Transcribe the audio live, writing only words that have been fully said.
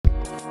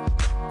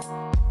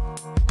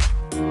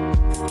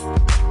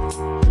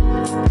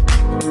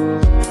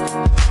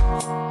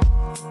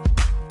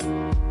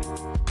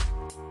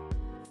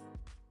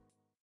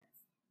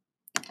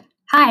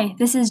Hi,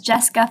 this is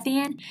Jess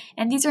Guthian,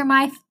 and these are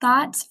my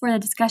thoughts for the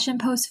discussion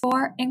post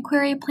for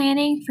inquiry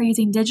planning for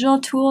using digital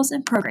tools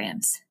and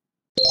programs.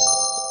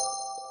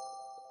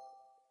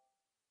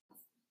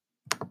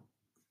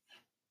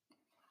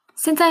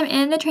 Since I'm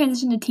in the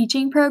transition to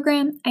teaching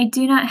program, I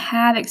do not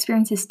have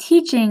experiences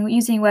teaching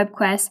using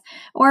WebQuest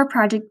or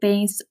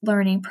project-based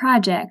learning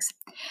projects.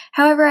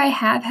 However, I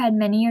have had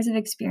many years of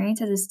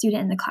experience as a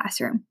student in the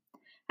classroom.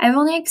 I've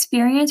only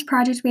experienced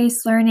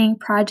project-based learning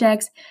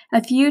projects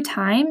a few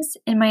times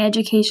in my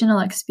educational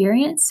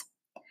experience.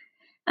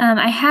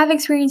 I have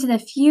experienced it a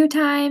few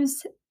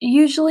times.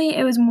 Usually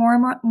it was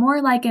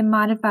more like a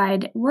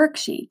modified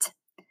worksheet.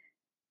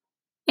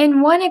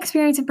 In one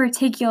experience in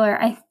particular,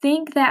 I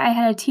think that I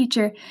had a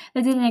teacher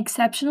that did an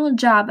exceptional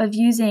job of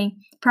using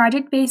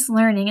project-based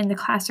learning in the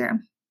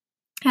classroom.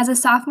 As a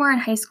sophomore in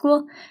high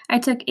school, I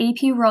took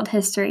AP World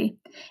History,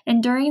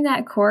 and during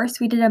that course,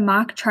 we did a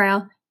mock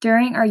trial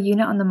during our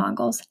unit on the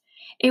Mongols.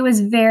 It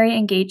was very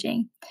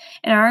engaging,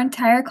 and our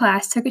entire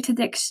class took it to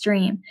the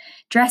extreme,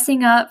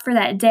 dressing up for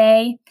that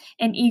day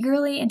and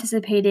eagerly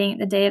anticipating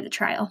the day of the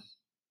trial.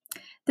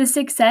 The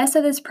success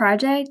of this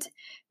project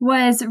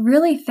was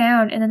really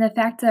found in the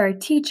fact that our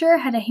teacher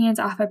had a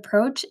hands-off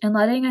approach in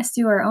letting us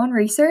do our own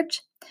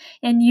research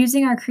and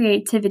using our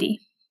creativity.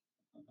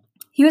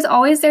 He was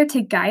always there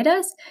to guide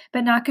us,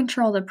 but not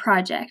control the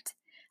project.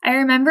 I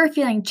remember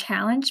feeling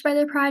challenged by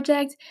the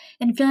project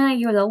and feeling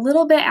like it was a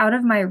little bit out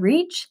of my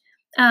reach,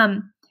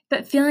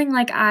 but feeling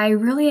like I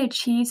really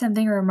achieved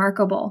something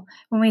remarkable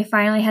when we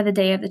finally had the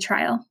day of the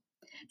trial.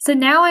 So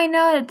now I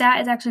know that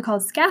that is actually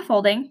called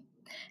scaffolding.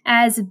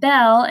 As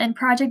Bell in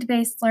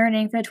Project-Based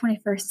Learning for the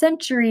 21st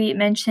Century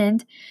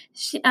mentioned,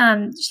 she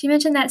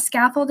mentioned that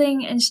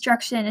scaffolding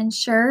instruction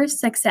ensures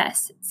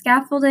success.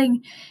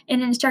 Scaffolding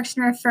in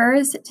instruction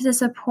refers to the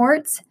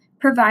supports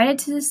provided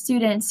to the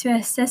students to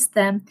assist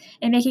them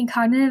in making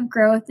cognitive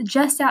growth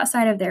just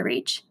outside of their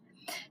reach.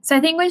 So I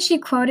think when she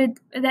quoted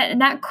that in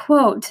that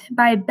quote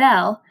by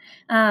Bell,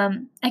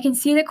 I can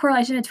see the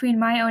correlation between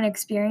my own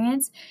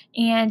experience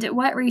and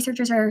what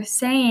researchers are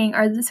saying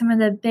are some of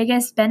the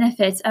biggest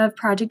benefits of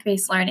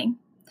project-based learning.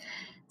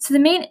 So the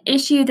main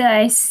issue that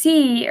I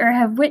see or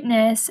have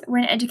witnessed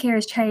when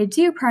educators try to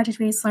do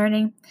project-based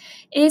learning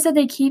is that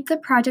they keep the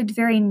project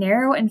very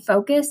narrow and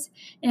focused,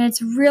 and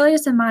it's really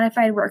just a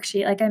modified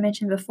worksheet, like I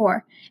mentioned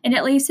before. And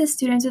it leaves the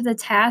students with the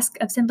task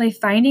of simply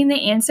finding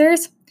the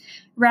answers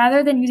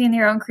rather than using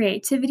their own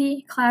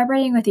creativity,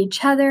 collaborating with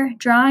each other,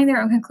 drawing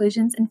their own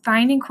conclusions, and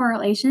finding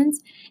correlations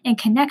and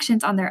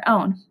connections on their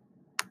own.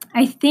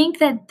 I think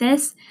that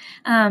this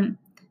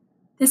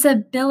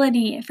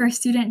ability for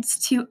students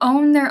to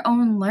own their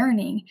own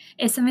learning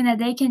is something that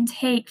they can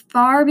take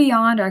far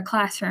beyond our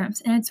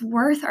classrooms, and it's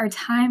worth our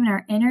time and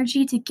our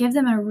energy to give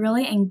them a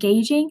really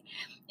engaging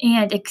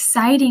and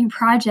exciting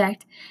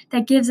project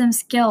that gives them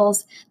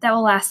skills that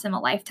will last them a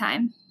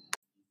lifetime.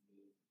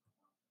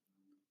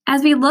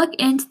 As we look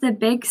into the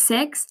Big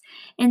Six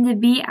and the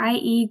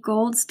BIE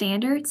gold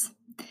standards,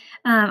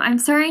 I'm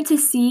starting to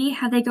see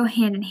how they go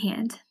hand in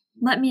hand.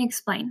 Let me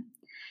explain.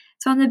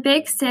 So on the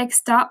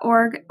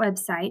big6.org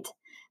website,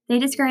 they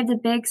describe the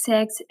Big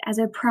Six as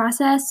a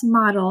process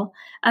model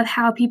of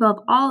how people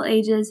of all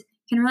ages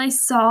can really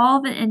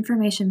solve an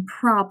information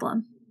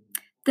problem.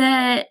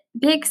 The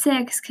Big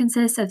Six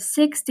consists of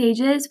 6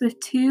 stages with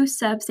 2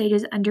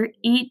 sub-stages under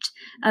each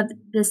of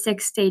the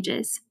 6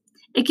 stages.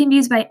 It can be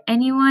used by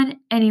anyone,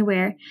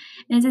 anywhere,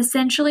 and is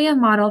essentially a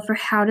model for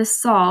how to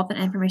solve an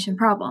information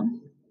problem.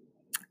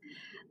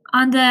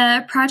 On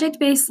the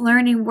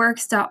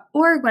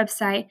project-based-learning-works.org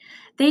website,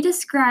 they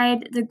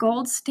described the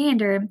gold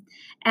standard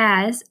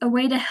as a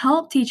way to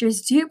help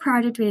teachers do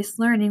project-based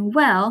learning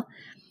well.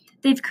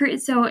 They've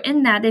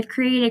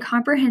created a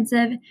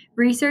comprehensive,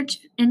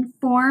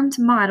 research-informed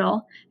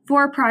model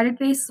for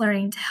project-based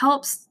learning to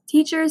help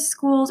teachers,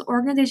 schools,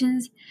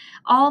 organizations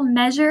all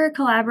measure,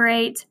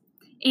 collaborate,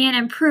 and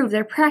improve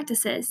their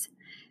practices.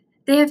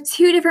 They have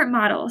 2 different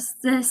models,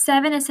 the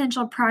 7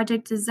 essential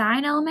project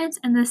design elements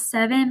and the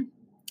 7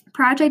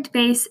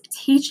 project-based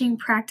teaching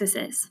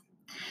practices.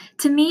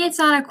 To me, it's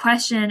not a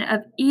question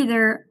of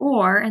either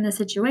or in the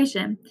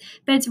situation,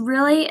 but it's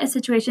really a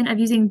situation of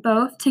using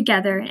both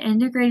together and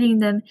integrating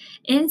them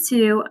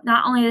into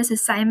not only this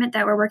assignment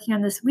that we're working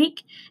on this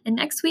week and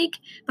next week,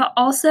 but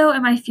also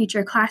in my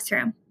future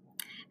classroom.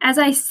 As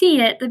I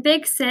see it, the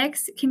Big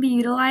Six can be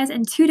utilized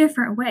in 2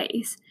 different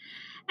ways.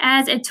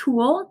 As a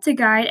tool to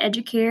guide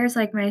educators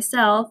like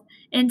myself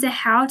into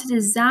how to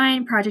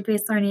design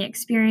project-based learning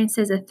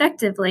experiences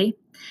effectively,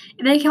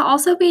 they can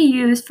also be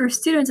used for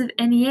students of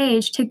any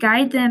age to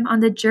guide them on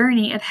the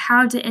journey of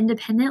how to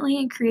independently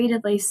and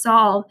creatively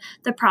solve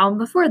the problem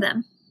before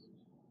them.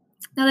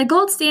 Now, the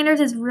gold standard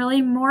is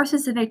really more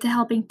specific to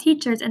helping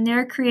teachers in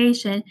their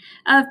creation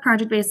of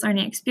project-based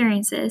learning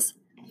experiences.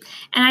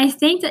 And I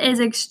think that is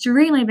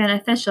extremely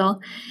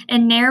beneficial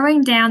in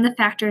narrowing down the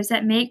factors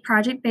that make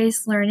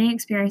project-based learning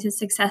experiences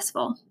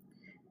successful.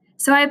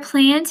 So I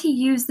plan to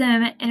use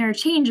them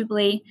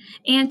interchangeably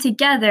and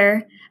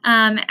together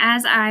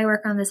as I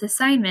work on this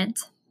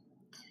assignment.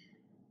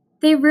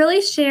 They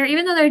really share,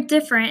 even though they're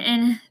different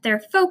in their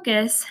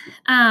focus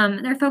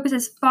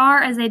as far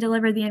as they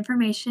deliver the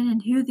information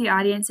and who the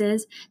audience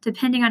is,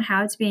 depending on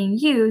how it's being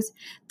used,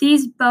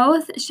 these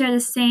both share the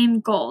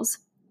same goals.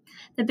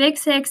 The Big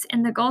Six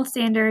and the Gold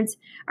Standards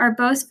are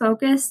both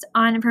focused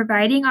on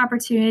providing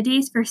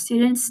opportunities for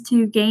students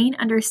to gain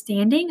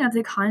understanding of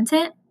the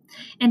content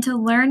and to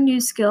learn new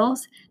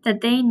skills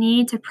that they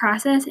need to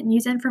process and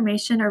use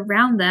information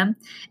around them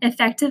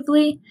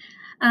effectively,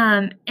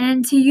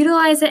 and to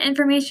utilize that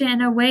information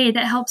in a way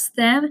that helps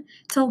them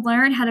to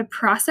learn how to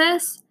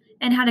process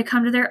and how to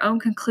come to their own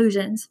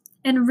conclusions.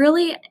 And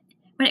really,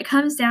 when it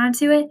comes down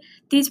to it,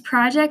 these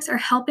projects are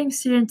helping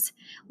students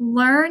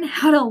learn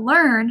how to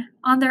learn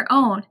on their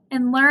own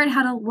and learn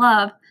how to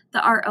love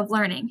the art of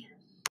learning.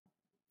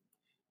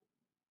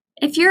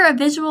 If you're a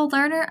visual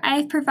learner,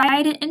 I've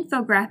provided an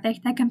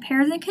infographic that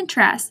compares and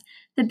contrasts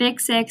the Big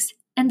Six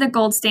and the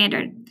Gold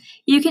Standard.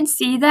 You can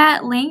see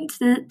that linked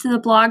to the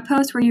blog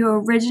post where you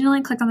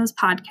originally clicked on this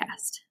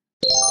podcast.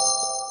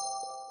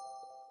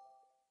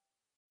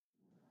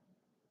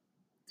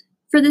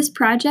 For this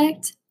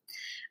project,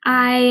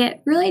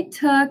 I really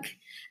took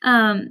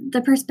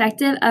the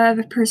perspective of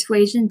a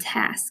persuasion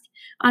task.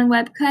 On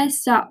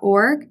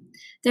webquest.org,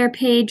 their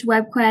page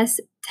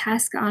WebQuest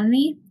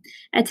Taskonomy,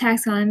 a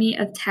taxonomy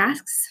of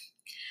tasks.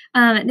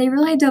 They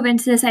really dove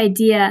into this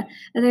idea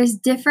that there's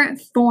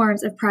different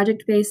forms of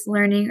project-based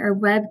learning or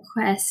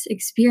WebQuest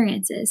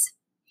experiences.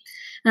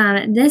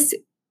 This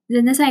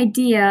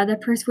idea, the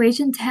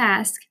persuasion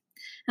task,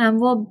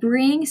 will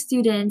bring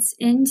students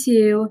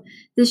into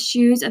the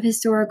shoes of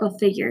historical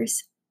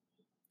figures.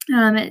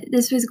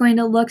 This was going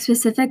to look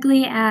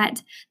specifically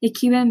at the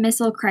Cuban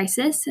Missile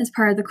Crisis as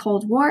part of the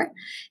Cold War,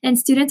 and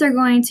students are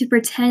going to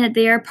pretend that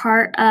they are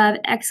part of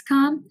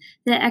ExComm,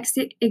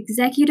 the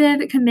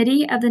Executive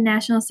Committee of the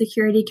National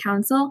Security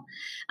Council,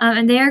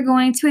 and they are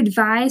going to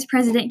advise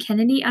President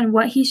Kennedy on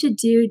what he should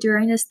do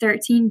during this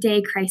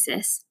 13-day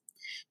crisis.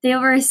 They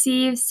will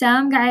receive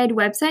some guided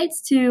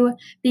websites to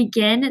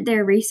begin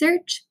their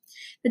research,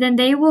 but then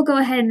they will go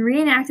ahead and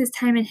reenact this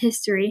time in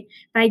history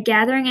by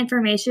gathering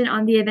information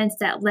on the events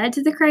that led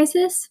to the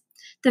crisis,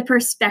 the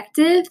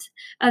perspective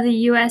of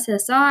the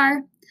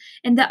USSR,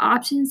 and the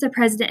options the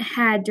president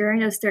had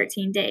during those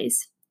 13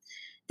 days.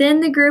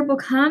 Then the group will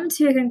come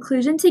to a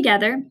conclusion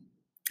together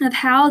of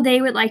how they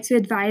would like to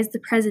advise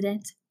the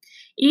president.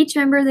 Each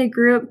member of the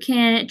group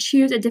can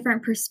choose a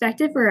different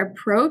perspective or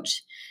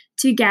approach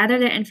to gather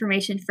their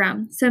information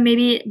from. So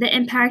maybe the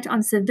impact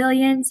on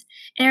civilians,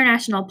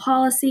 international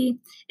policy,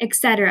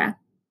 etc.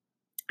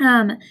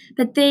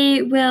 But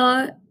they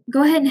will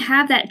go ahead and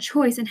have that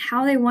choice in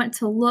how they want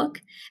to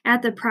look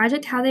at the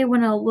project, how they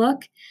want to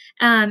look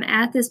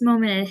at this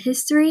moment in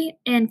history.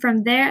 And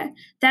from there,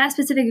 that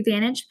specific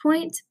vantage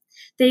point,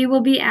 they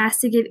will be asked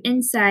to give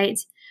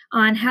insight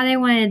on how they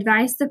want to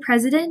advise the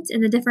president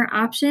and the different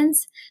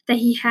options that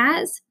he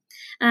has.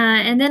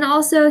 And then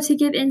also to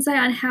give insight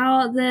on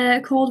how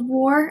the Cold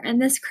War and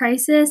this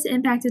crisis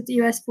impacted the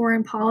U.S.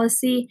 foreign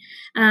policy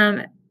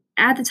at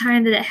the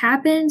time that it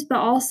happened, but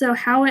also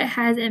how it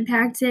has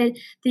impacted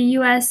the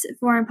U.S.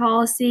 foreign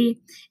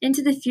policy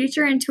into the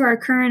future, into our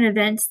current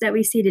events that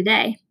we see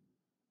today.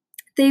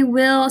 They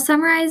will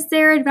summarize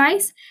their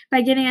advice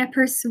by giving a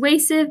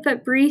persuasive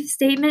but brief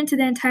statement to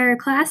the entire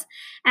class,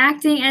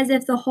 acting as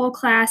if the whole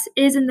class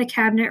is in the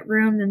cabinet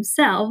room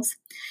themselves.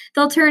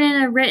 They'll turn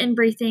in a written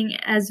briefing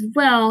as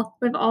well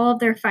with all of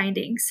their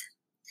findings.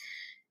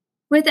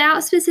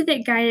 Without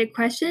specific guided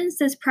questions,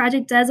 this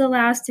project does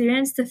allow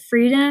students the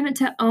freedom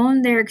to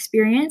own their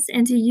experience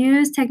and to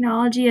use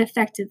technology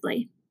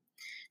effectively.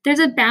 There's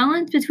a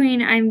balance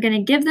between I'm going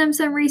to give them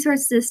some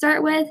resources to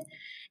start with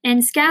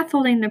and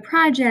scaffolding the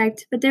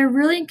project, but they're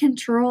really in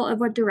control of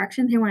what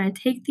direction they want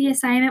to take the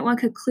assignment, what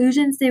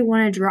conclusions they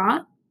want to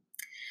draw.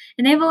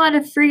 And they have a lot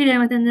of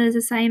freedom within this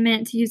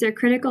assignment to use their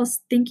critical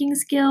thinking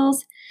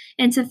skills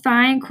and to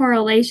find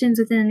correlations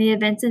within the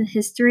events in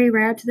history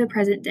right up to the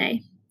present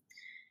day.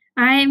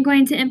 I am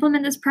going to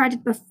implement this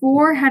project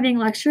before having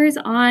lectures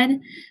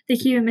on the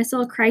Cuban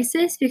Missile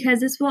Crisis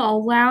because this will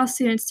allow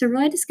students to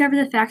really discover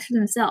the facts for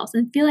themselves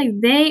and feel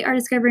like they are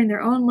discovering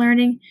their own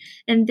learning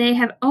and they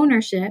have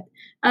ownership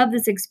of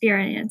this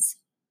experience.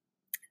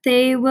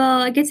 They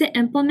will get to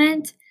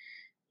implement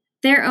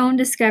their own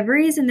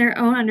discoveries and their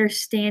own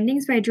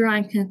understandings by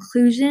drawing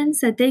conclusions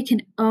that they can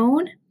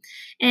own,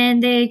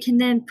 and they can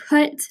then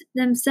put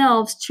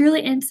themselves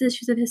truly into the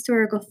shoes of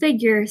historical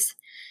figures,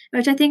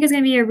 which I think is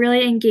going to be a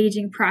really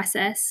engaging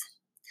process.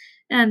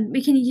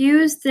 We can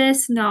use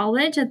this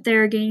knowledge that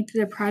they're gaining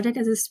through the project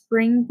as a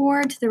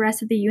springboard to the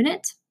rest of the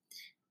unit.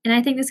 And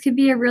I think this could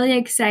be a really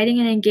exciting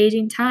and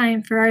engaging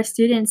time for our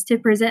students to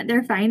present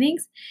their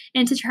findings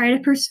and to try to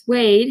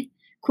persuade,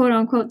 quote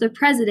unquote, the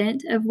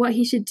president of what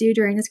he should do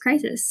during this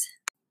crisis.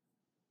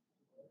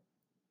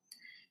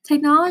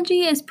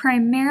 Technology is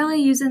primarily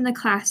used in the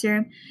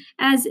classroom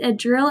as a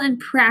drill and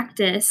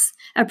practice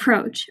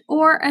approach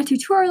or a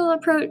tutorial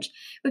approach,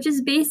 which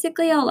is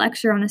basically a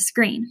lecture on a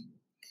screen.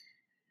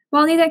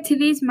 While these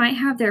activities might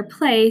have their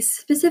place,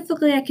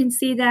 specifically I can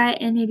see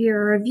that in maybe a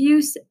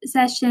review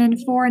session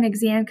for an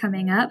exam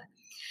coming up.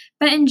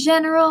 But in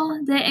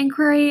general, the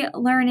inquiry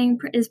learning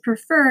is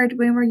preferred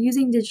when we're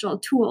using digital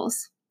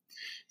tools.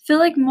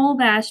 Philip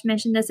Molbash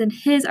mentioned this in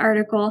his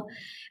article,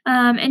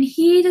 and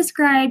he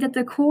described that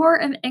the core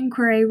of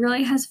inquiry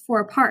really has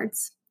 4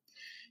 parts.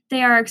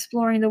 They are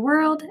exploring the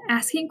world,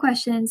 asking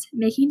questions,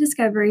 making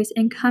discoveries,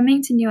 and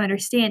coming to new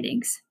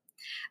understandings.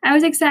 I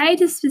was excited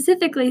to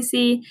specifically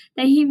see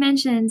that he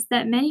mentions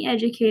that many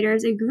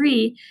educators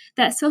agree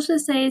that social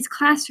studies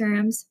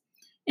classrooms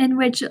in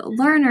which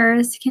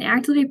learners can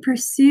actively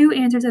pursue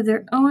answers of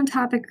their own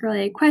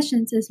topic-related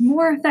questions is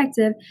more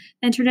effective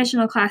than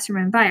traditional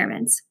classroom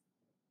environments.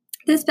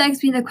 This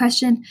begs me the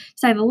question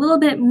to dive a little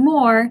bit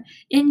more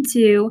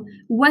into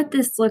what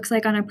this looks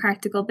like on a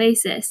practical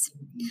basis.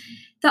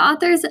 The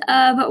authors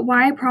of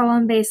Why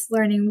Problem-Based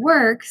Learning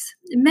Works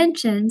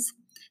mentions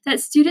that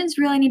students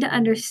really need to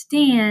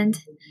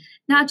understand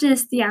not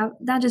just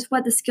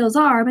what the skills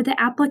are, but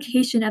the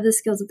application of the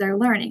skills that they're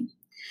learning.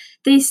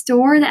 They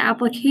store the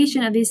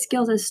application of these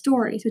skills as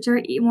stories, which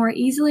are more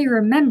easily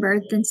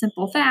remembered than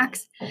simple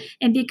facts,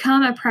 and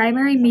become a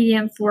primary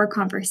medium for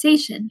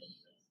conversation.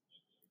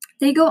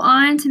 They go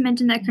on to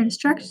mention that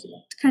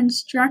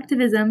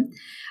constructivism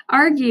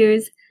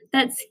argues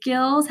that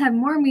skills have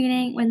more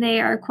meaning when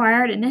they are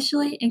acquired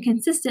initially and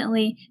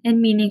consistently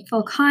in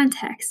meaningful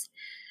context.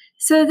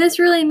 So this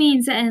really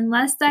means that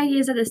unless the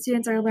ideas that the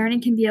students are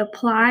learning can be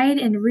applied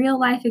in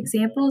real-life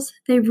examples,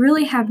 they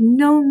really have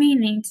no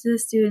meaning to the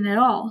student at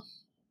all.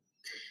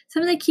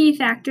 Some of the key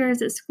factors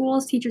that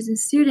schools, teachers, and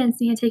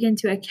students need to take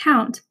into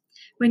account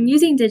when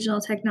using digital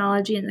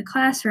technology in the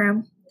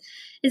classroom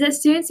is that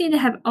students need to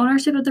have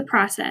ownership of the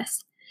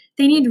process.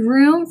 They need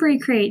room for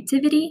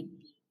creativity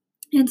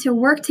and to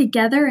work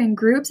together in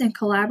groups and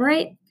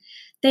collaborate.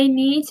 They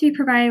need to be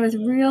provided with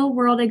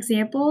real-world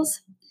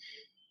examples,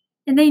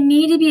 and they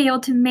need to be able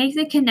to make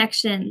the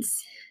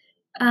connections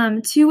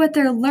to what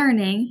they're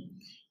learning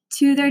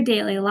to their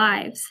daily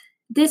lives.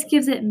 This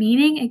gives it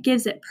meaning, it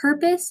gives it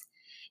purpose,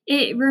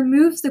 it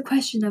removes the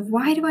question of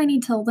why do I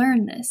need to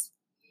learn this?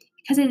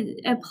 Because it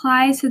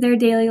applies to their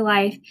daily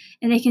life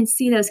and they can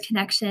see those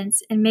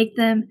connections and make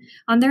them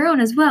on their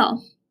own as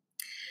well.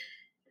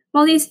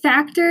 While these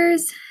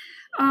factors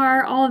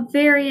are all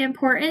very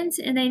important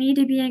and they need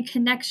to be in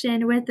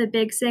connection with the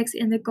Big Six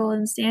and the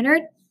Golden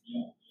Standard,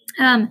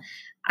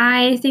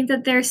 I think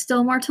that there's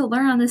still more to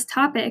learn on this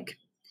topic.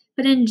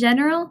 But in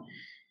general,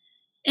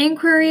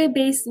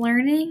 inquiry-based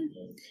learning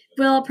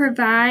will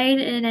provide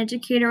an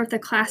educator with a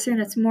classroom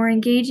that's more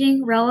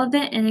engaging,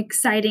 relevant, and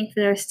exciting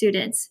for their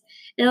students.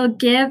 It'll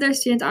give their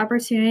students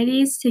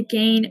opportunities to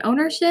gain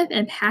ownership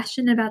and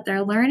passion about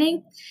their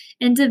learning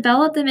and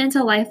develop them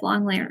into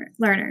lifelong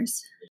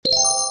learners.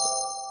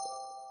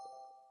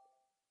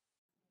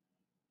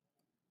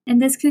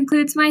 And this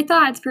concludes my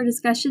thoughts for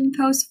discussion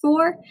post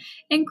 4,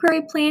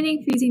 Inquiry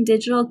Planning for Using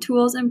Digital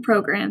Tools and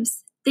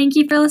Programs. Thank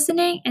you for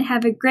listening and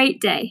have a great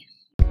day.